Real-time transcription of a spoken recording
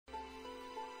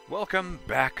Welcome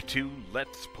back to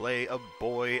Let's Play A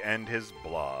Boy and His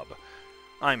Blob.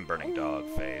 I'm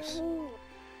BurningDogFace.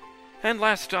 And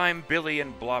last time, Billy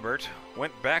and Blobert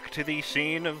went back to the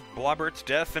scene of Blobert's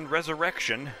death and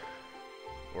resurrection.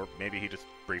 Or maybe he just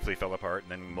briefly fell apart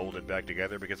and then molded back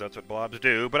together because that's what blobs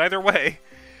do. But either way,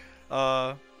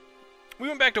 we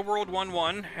went back to World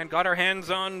 1-1 and got our hands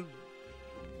on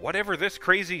whatever this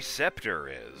crazy scepter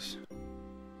is.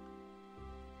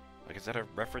 Like, is that a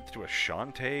reference to a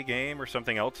Shantae game or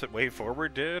something else that Way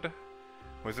Forward did?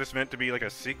 Was this meant to be like a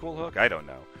sequel hook? I don't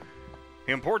know.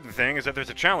 The important thing is that there's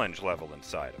a challenge level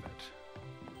inside of it.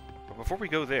 But before we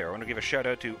go there, I want to give a shout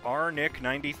out to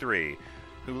rnick93,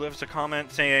 who leaves a comment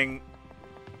saying,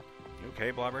 "You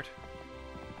okay, Blobert?"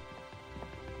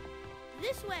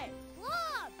 This way!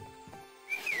 Blob!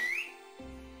 Come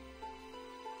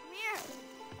here!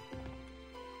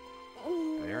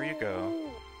 There you go.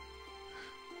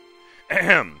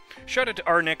 Ahem. Shout out to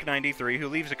rnick93, who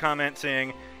leaves a comment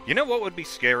saying, "You know what would be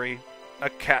scary? A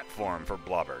cat form for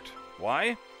Blobert.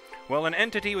 Why? Well, an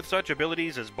entity with such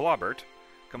abilities as Blobert,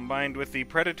 combined with the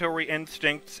predatory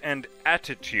instincts and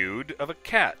attitude of a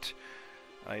cat.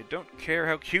 I don't care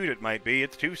how cute it might be,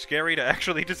 it's too scary to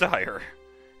actually desire."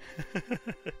 I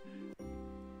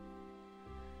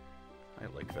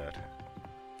like that.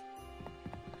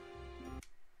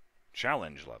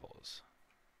 Challenge levels.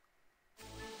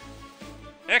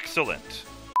 Excellent!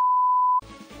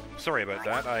 Sorry about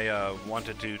that, I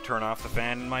wanted to turn off the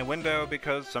fan in my window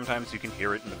because sometimes you can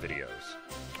hear it in the videos.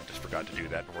 I just forgot to do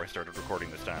that before I started recording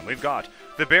this time. We've got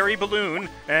the Berry Balloon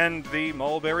and the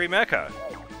Mulberry Mecha.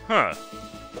 Huh.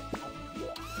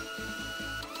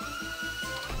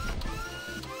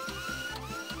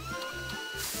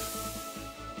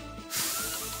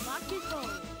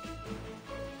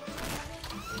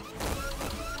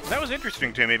 That was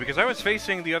interesting to me because I was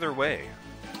facing the other way.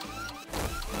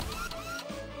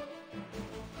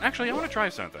 Actually, I want to try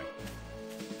something.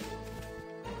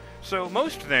 So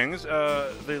most things,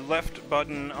 the left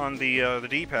button on the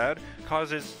D-pad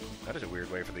causes... That is a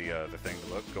weird way for the thing to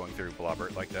look, going through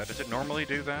Blobert like that. Does it normally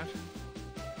do that?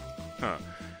 Huh.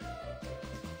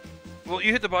 Well,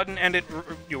 you hit the button and it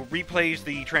replays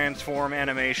the transform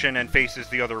animation and faces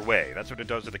the other way. That's what it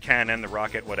does with the cannon, the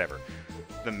rocket, whatever.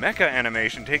 The mecha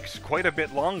animation takes quite a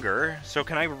bit longer, so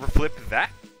can I flip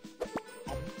that?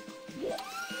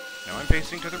 Now I'm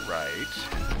facing to the right.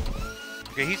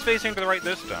 Okay, he's facing to the right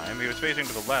this time. He was facing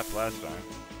to the left last time.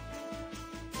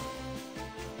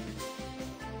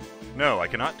 No, I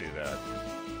cannot do that.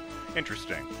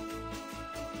 Interesting.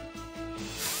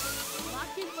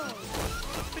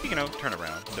 But you can, turn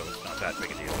around, so it's not that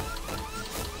big a deal.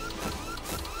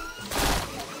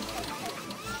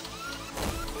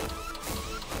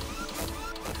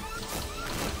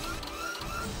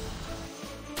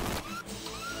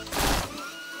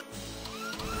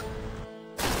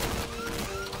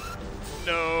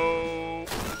 No.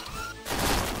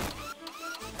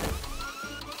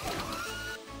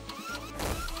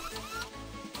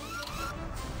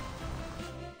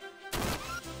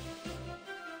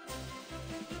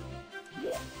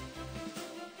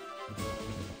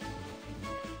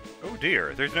 Oh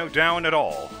dear, there's no down at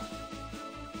all.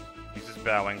 He's just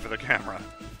bowing for the camera.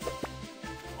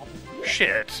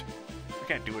 Shit. I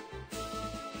can't do it.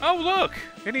 Oh look!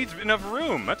 It needs enough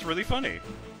room. That's really funny.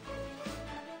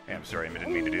 I'm sorry, I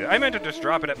didn't mean to do that. I meant to just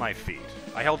drop it at my feet.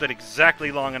 I held it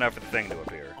exactly long enough for the thing to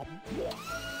appear.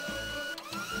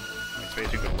 It's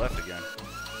facing to the left again.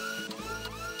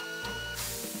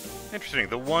 Interesting,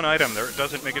 the one item there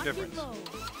doesn't make a difference.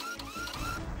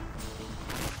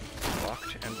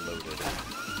 Locked and loaded.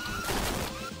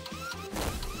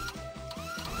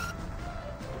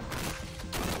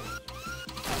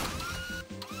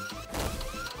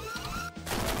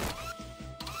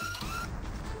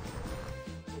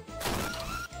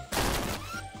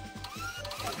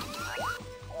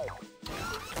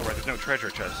 There's no treasure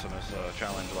chests on this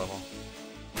challenge level.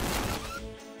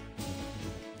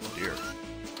 Oh dear.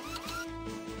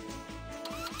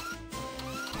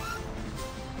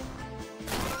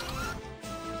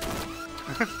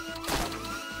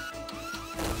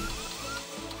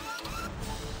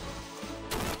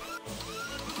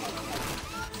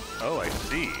 Oh, I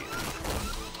see.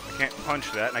 I can't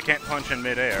punch that, and I can't punch in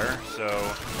midair, so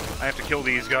I have to kill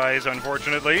these guys,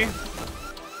 unfortunately.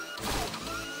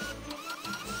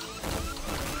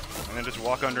 And then just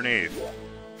walk underneath.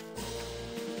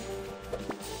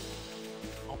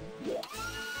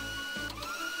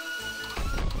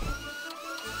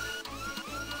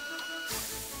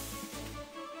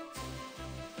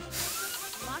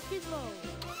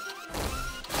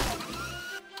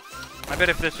 I bet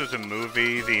if this was a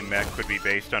movie, the mech would be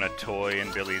based on a toy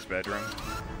in Billy's bedroom.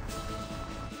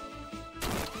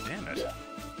 Damn it.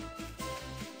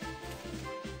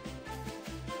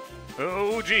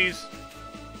 Oh, jeez.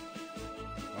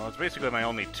 Well, it's basically my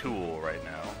only tool right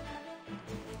now.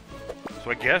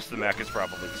 So I guess the mech is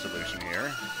probably the solution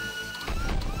here.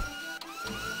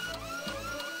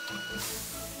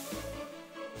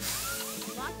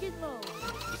 Lock and load.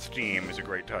 The steam is a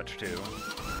great touch, too.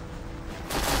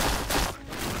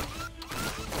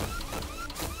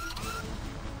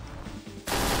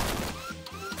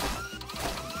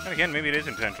 And again, maybe it is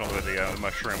intentional that the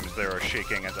mushrooms there are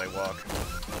shaking as I walk.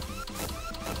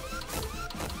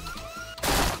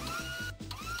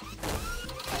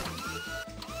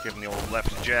 Give him the old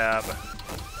left jab.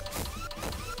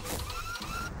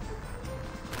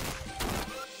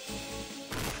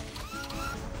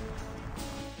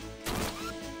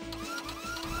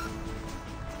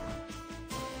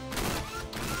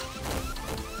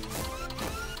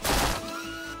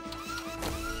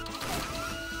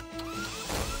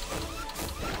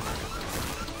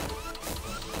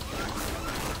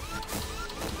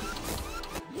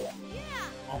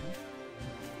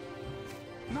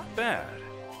 Not bad.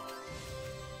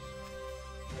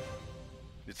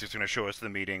 It's just going to show us the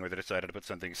meeting where they decided to put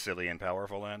something silly and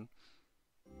powerful in.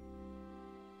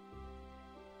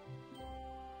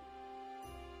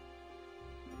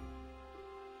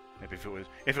 Maybe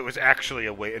if it was actually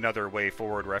another way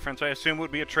forward reference, I assume it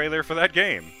would be a trailer for that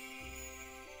game.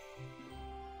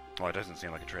 Well, it doesn't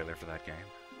seem like a trailer for that game.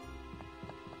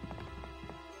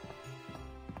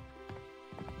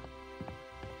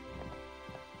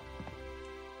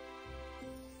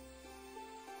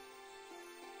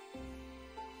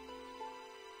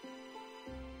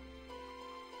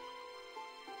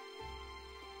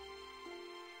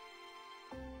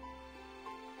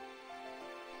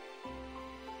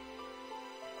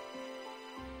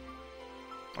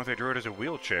 Oh, they drew it as a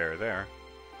wheelchair there.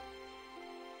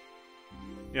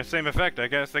 Yeah, same effect. I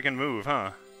guess they can move,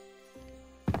 huh?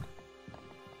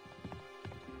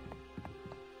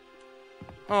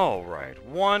 Alright,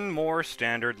 one more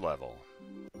standard level.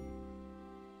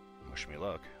 Wish me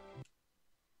luck.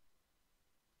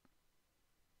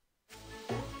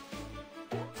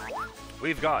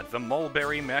 We've got the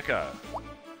Mulberry Mecha.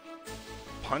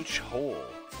 Punch Hole.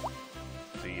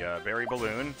 The berry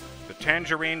balloon, the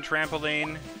tangerine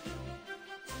trampoline,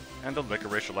 and the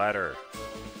licorice ladder.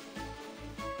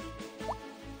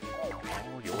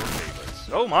 All your favorites.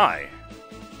 Oh my!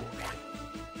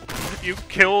 You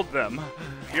killed them!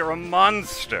 You're a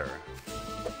monster!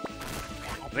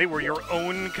 They were your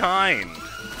own kind!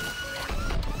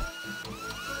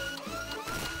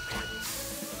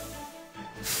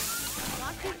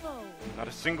 Not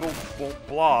a single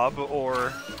blob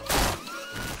or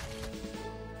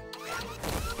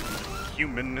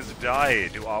human has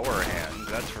died to our hand,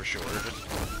 that's for sure. Just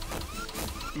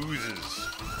oozes.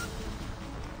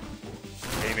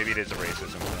 Okay, maybe it is a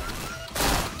racism thing.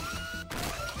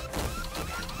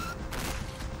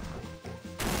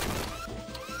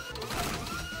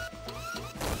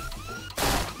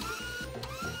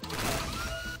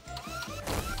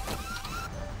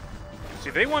 See,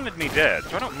 they wanted me dead,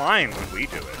 so I don't mind when we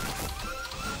do it.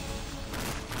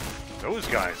 Those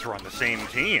guys are on the same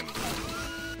team.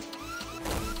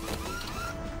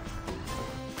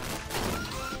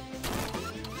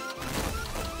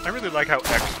 I really like how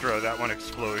extra that one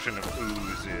explosion of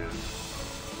ooze is.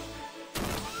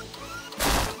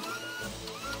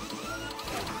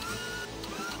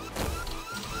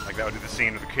 Like that would be the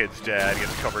scene of the kid's dad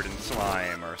gets covered in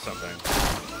slime or something.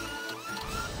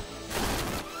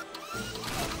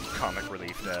 Comic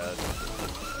relief dad.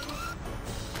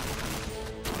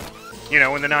 You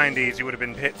know, in the 90s, he would have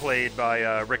been played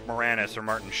by Rick Moranis or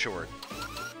Martin Short.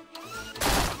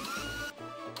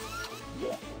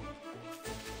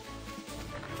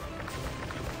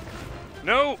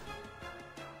 No!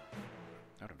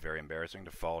 That would be very embarrassing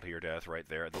to fall to your death right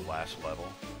there at the last level.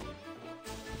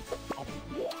 Oh.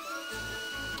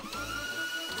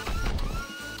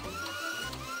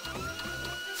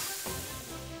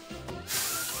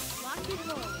 Lock and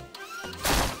load.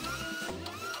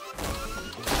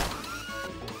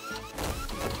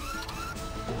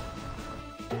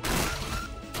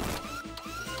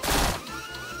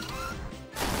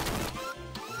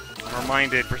 I'm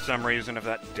reminded for some reason of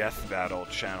that Death Battle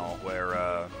channel where,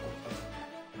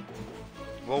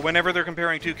 well, whenever they're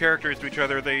comparing two characters to each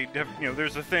other, they have, you know,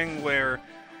 there's a thing where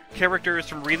characters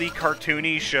from really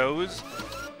cartoony shows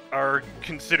are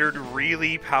considered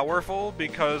really powerful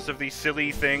because of the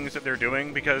silly things that they're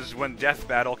doing, because when Death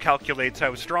Battle calculates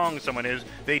how strong someone is,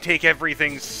 they take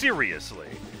everything seriously.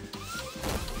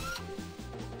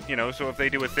 You know, so if they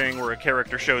do a thing where a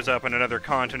character shows up on another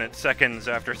continent seconds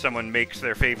after someone makes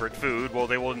their favorite food, well,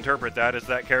 they will interpret that as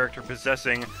that character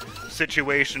possessing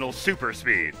situational super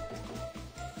speed.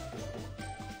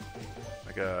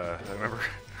 Like, I remember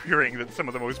hearing that some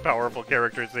of the most powerful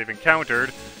characters they've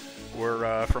encountered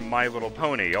were from My Little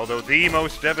Pony, although the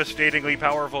most devastatingly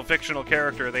powerful fictional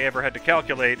character they ever had to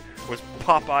calculate was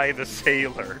Popeye the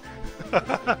Sailor,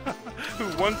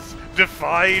 who once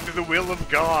defied the will of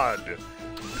God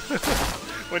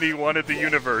when he wanted the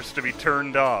universe to be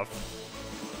turned off.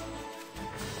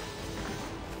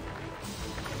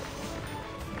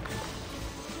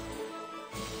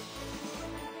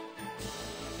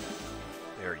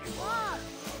 There you are.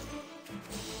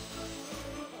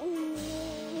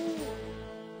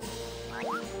 I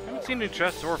haven't seen any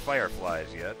chests or fireflies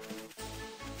yet.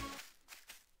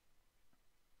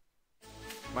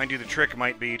 Mind you, the trick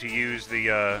might be to use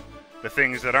the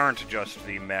things that aren't just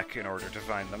the mech in order to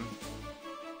find them.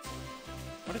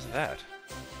 What is that?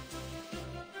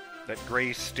 That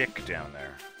gray stick down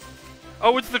there.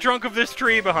 Oh, it's the trunk of this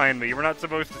tree behind me! We're not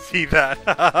supposed to see that!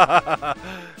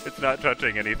 It's not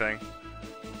touching anything.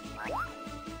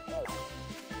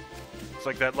 It's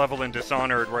like that level in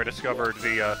Dishonored where I discovered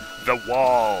the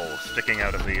wall sticking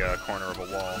out of the corner of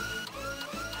a wall.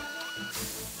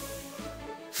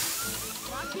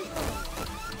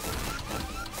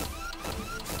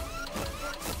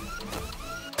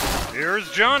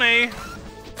 Here's Johnny!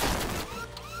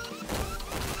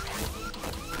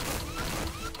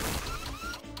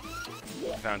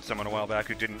 I found someone a while back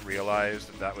who didn't realize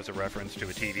that that was a reference to a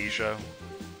TV show.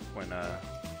 When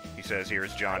he says,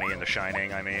 here's Johnny in The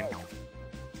Shining, I mean.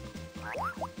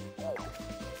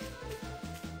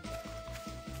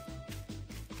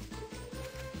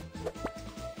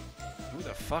 Who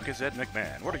the fuck is Ed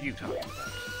McMahon? What are you talking about?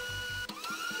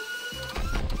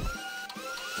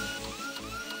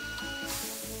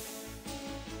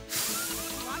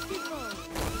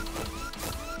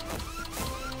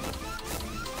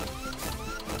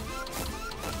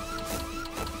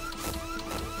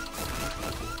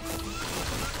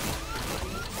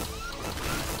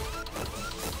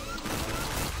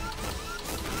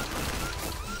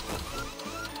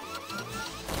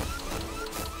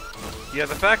 Yeah,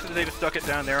 the fact that they just stuck it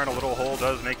down there in a little hole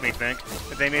does make me think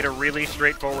that they made a really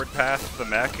straightforward path to the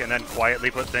mech and then quietly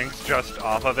put things just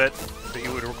off of it that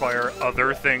you would require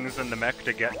other things in the mech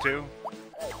to get to.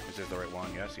 Is this the right one?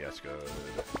 Yes, yes, good.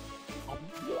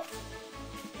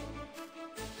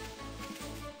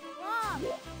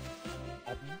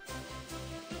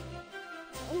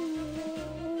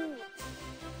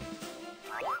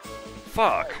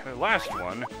 Fuck, the last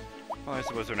one. Well, I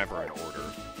suppose they're never in order.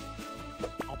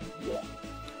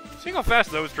 Seeing how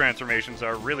fast those transformations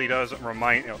are really does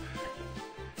remind, you know,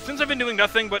 since I've been doing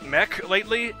nothing but mech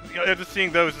lately, you know, just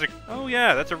seeing those, like, oh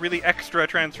yeah, that's a really extra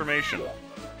transformation.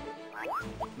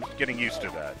 I'm just getting used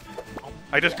to that.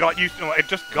 I just got used to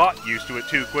it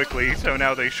too quickly, so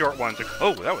now the short ones are,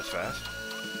 oh, that was fast.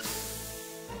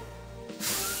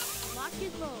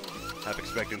 Half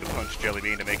expecting to punch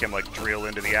Jellybean to make him, like, drill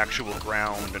into the actual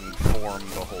ground and form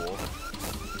the hole.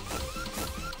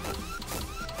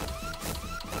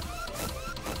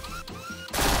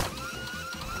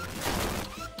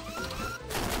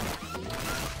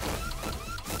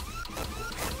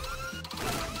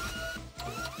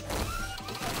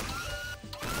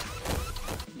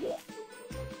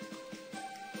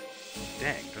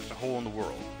 Dang, just a hole in the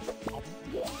world.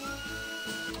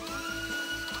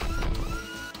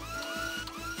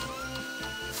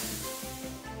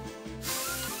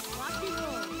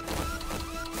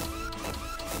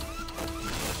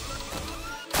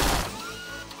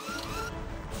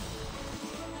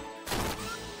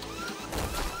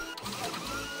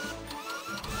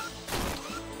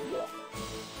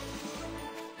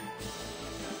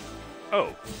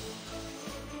 Oh.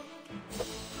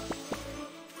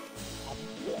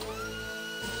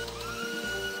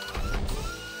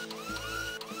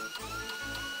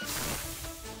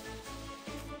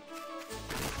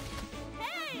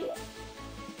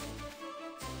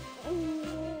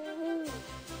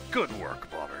 Good work,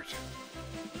 Blobert.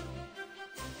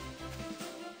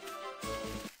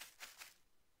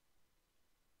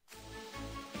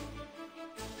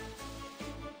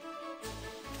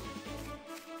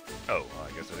 Oh, well,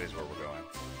 I guess that is where we're going.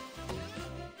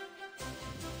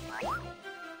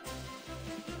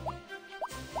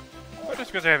 But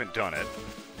just because I haven't done it.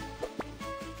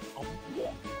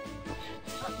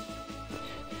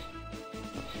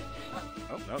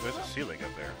 Oh, no, there's a ceiling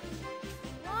up there.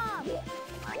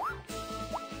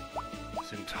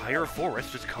 This entire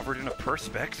forest is covered in a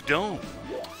Perspex dome.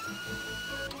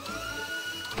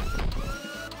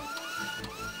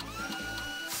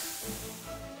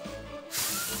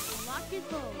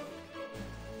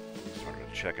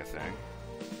 check a thing.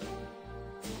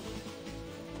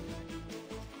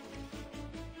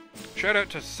 Shout out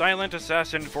to Silent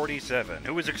Assassin 47,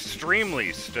 who was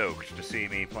extremely stoked to see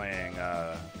me playing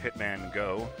Hitman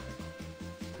Go,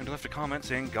 and left a comment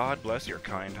saying, "God bless your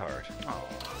kind heart." Aww.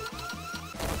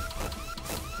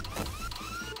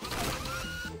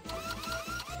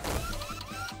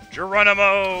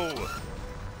 Geronimo!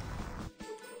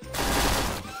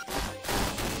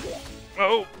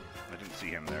 Oh! I didn't see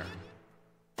him there.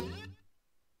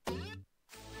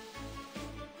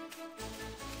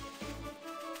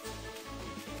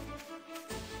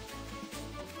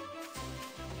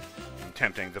 I'm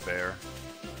tempting the bear.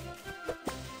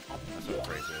 That's what the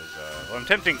phrase is. Well, I'm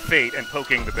tempting fate and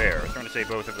poking the bear. I was trying to say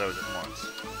both of those at once.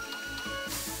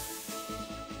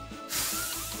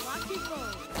 Lucky goal.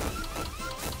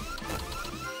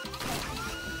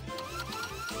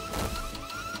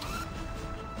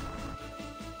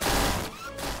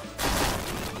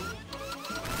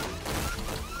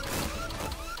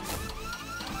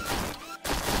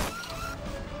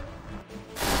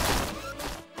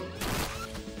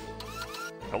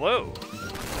 Hello!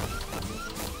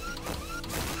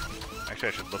 Actually,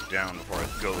 I should look down before I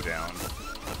go down.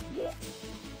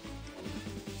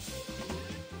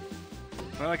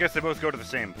 Well, I guess they both go to the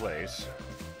same place.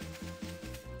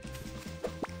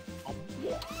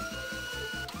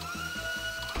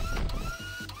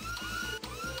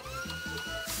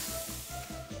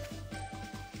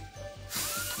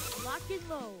 Lock and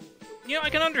load. You know,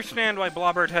 I can understand why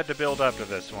Blobert had to build up to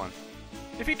this one.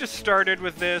 If he just started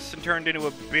with this and turned into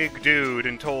a big dude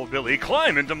and told Billy,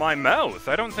 "Climb into my mouth,"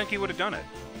 I don't think he would have done it.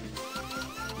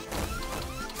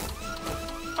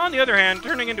 On the other hand,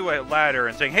 turning into a ladder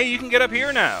and saying, "Hey, you can get up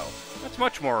here now," that's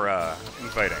much more,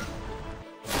 inviting.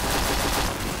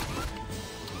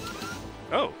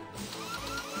 Oh.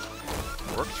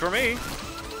 Works for me.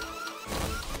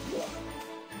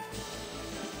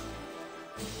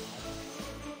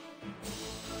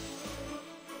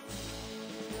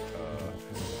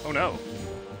 Oh no.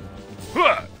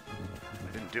 Huh!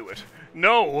 I didn't do it.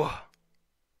 No!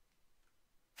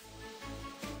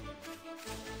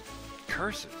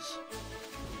 Curses.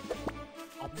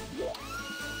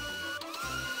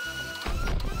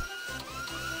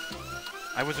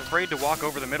 I was afraid to walk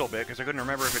over the middle bit because I couldn't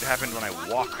remember if it happened when I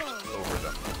walked over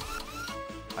them.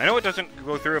 I know it doesn't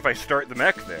go through if I start the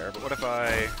mech there, but what if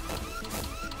I...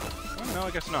 Oh, no,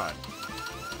 I guess not.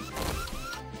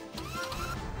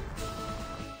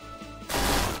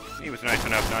 He was nice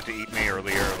enough not to eat me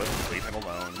earlier. Let's leave him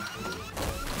alone.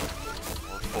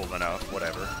 Or full enough,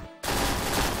 whatever.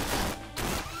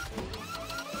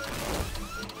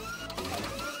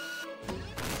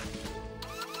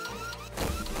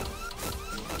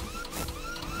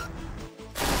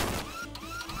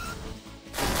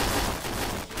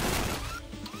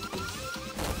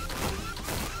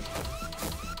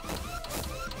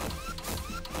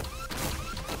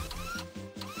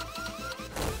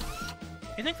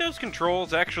 You think those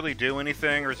controls actually do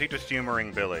anything, or is he just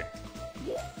humoring Billy?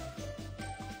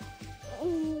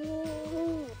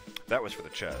 That was for the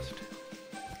chest.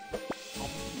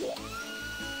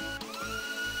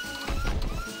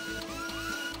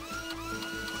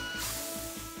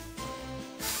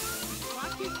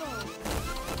 Lucky goal.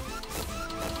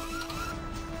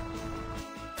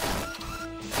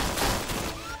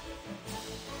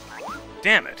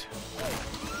 Damn it!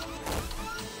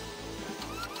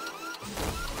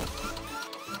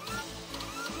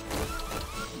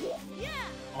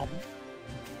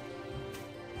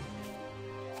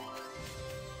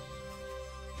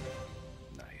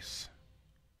 Nice.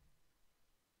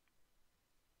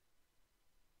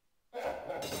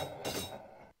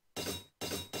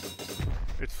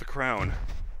 It's the crown.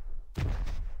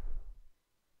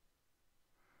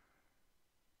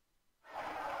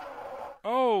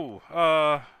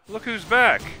 Oh, look who's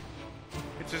back.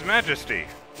 It's His Majesty.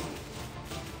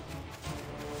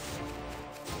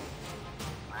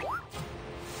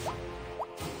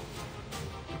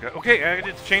 Okay, I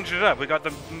just changed it up. We got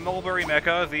the Mulberry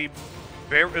Mecha, the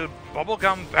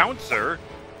Bubblegum Bouncer,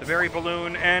 the Berry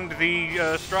Balloon, and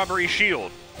the Strawberry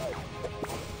Shield.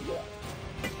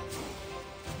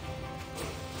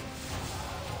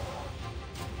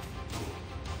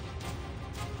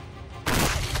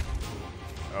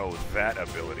 Oh, that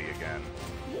ability again.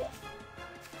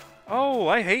 Oh,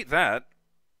 I hate that.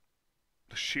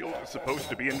 The shield is supposed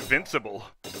to be invincible.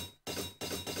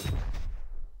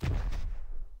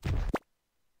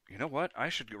 You know what? I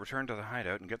should return to the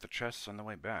hideout and get the chests on the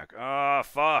way back. Ah,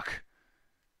 fuck.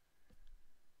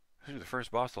 This is the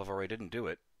first boss level where I didn't do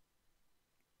it.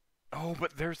 Oh,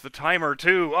 but there's the timer,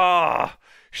 too. Ah,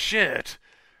 shit.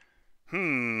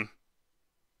 Oh,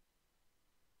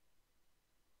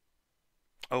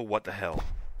 what the hell?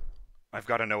 I've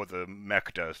got to know what the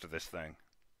mech does to this thing.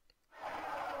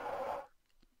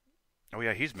 Oh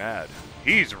yeah, he's mad.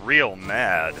 He's real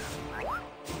mad.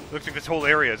 Looks like this whole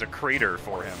area is a crater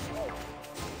for him.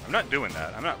 I'm not doing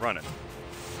that. I'm not running.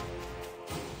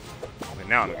 Okay,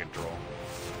 now I'm in control.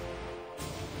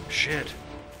 Shit.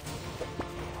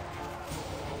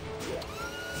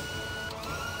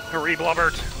 Hurry,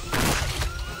 Blobert!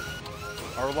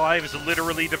 Our lives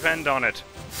literally depend on it.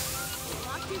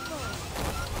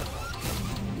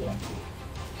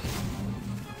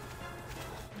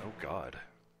 Oh god.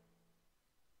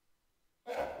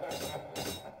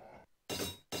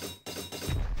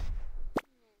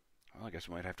 Well, I guess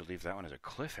we might have to leave that one as a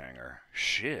cliffhanger.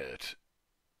 Shit.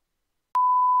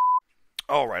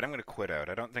 Alright, I'm gonna quit out.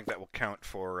 I don't think that will count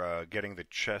for getting the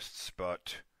chests,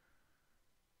 but...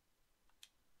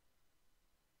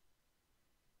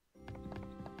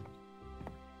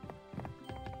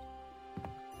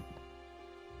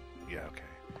 yeah, okay.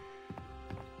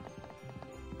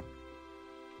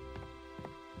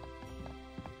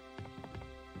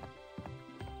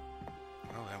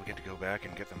 Well, now we get to go back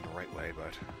and get them the right way,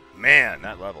 but... man,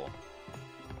 that level.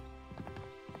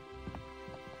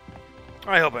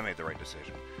 I hope I made the right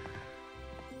decision.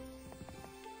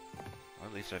 Well,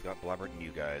 at least I've got Blobert and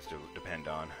you guys to depend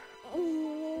on.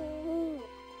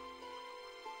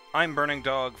 I'm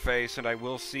BurningDogFace, and I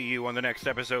will see you on the next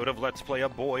episode of Let's Play A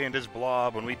Boy and His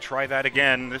Blob when we try that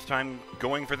again, this time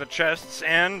going for the chests,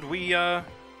 and we, well,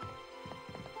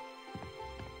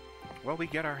 we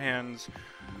get our hands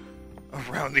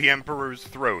around the Emperor's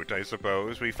throat, I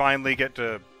suppose. We finally get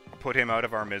to put him out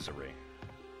of our misery.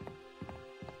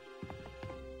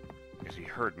 Because he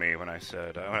heard me when I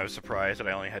said, when I was surprised that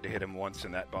I only had to hit him once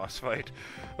in that boss fight.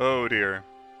 Oh dear.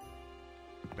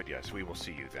 But yes, we will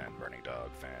see you then, Burning Dog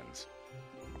fans.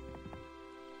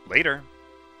 Later!